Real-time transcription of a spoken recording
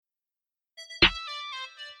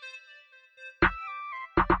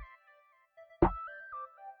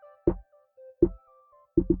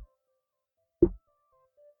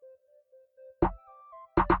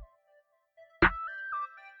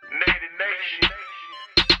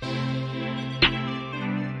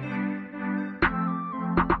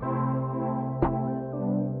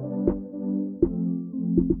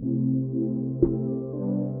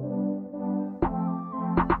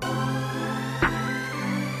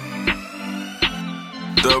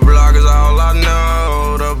The block is all I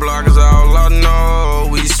know, the block is all I know.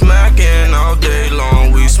 We smacking all day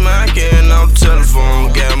long, we smacking on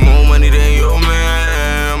telephone. Got more money than your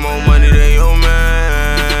man, more money than your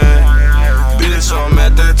man. Bitch, I'm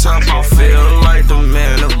at the top, I feel like the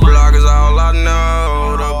man. The block is all I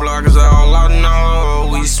know, the block is all I know.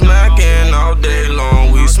 We smacking all day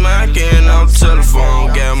long, we smacking on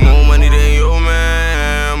telephone. Got more money than your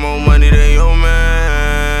man, more money than your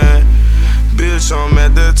man. Bitch, I'm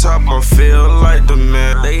at the top, I feel like the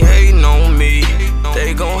man. They hating on me,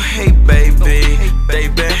 they gon' hate, baby. They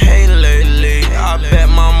been hating lately. I bet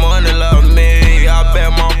my money love me. I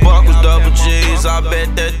bet my buckles double G's. I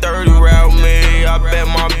bet that 30 route me. I bet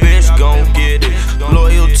my bitch gon' get it.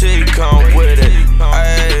 Loyalty come with it.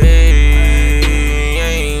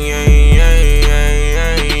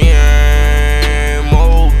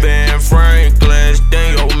 More Ben Franklin's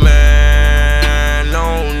than your man.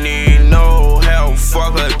 Don't need no help,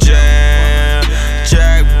 fuck a jam.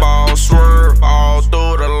 Jackball swerve all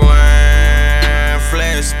through the land.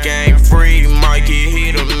 Flash game free, Mikey,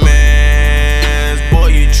 he the man. Boy,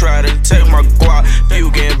 you try to take my guap,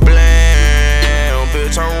 you get bland.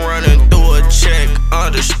 Bitch, I'm running through a check,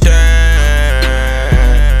 understand.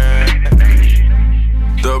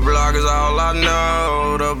 The block is all I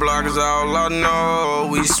know, the block is all I know.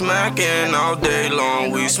 We smacking all day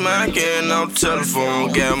long, we smacking on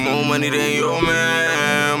telephone. Got more money than your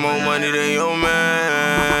man, more money than your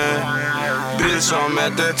man. Bitch, I'm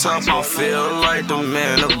at the top, I feel like the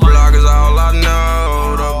man. The block is all I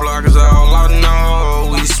know, the block is all I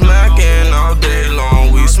know. We smacking all day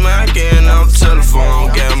long, we smacking on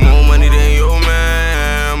telephone. Got more money than your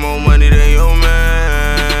man, more money than your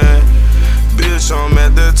man. Bitch, I'm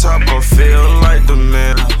at the top, I feel like the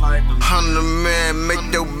man. 100 man,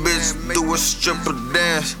 make your bitch do a stripper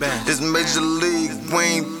dance. This major league, we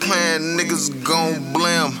ain't playing, niggas gon'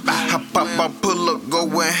 blam. I pop, I pull up, go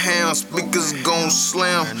in ham, speakers gon'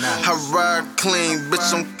 slam. I ride clean,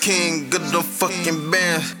 bitch, I'm king, good them fucking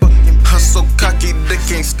bands. I'm so cocky, they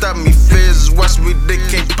can't stop me. Feds watch me, they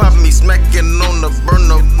can't pop me. Smacking on the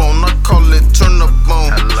burner bone, I call it turn up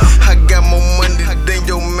on. I got more money than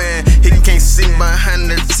your man, he can't see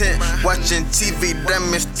behind the tent. Watching TV,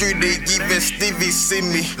 damn it, street, even Stevie see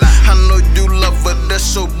me. I know you love her,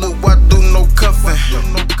 that's your boo, I do no cuffing.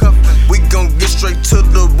 We gon' get straight to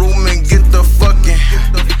the room and get the fucking.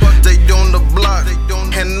 They on the block,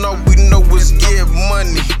 and all we know is get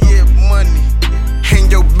money. And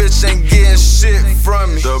your bitch ain't getting shit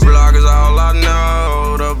from me. The block is all I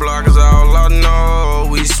know, the block is all I know.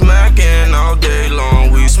 We smacking all day long,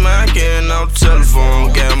 we smacking on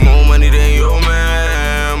telephone. Got more money than your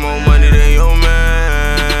man, more money than your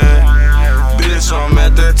man. Bitch, I'm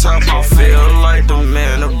at the top, I feel like the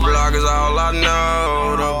man. The block is all I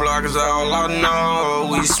know, the block is all I know.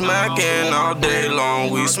 We smacking all day long,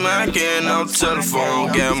 we smacking on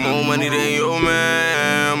telephone. Got more money than your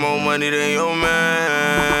man, more money than your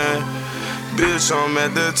man. Bitch, I'm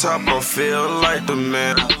at the top, I feel like the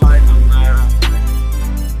man.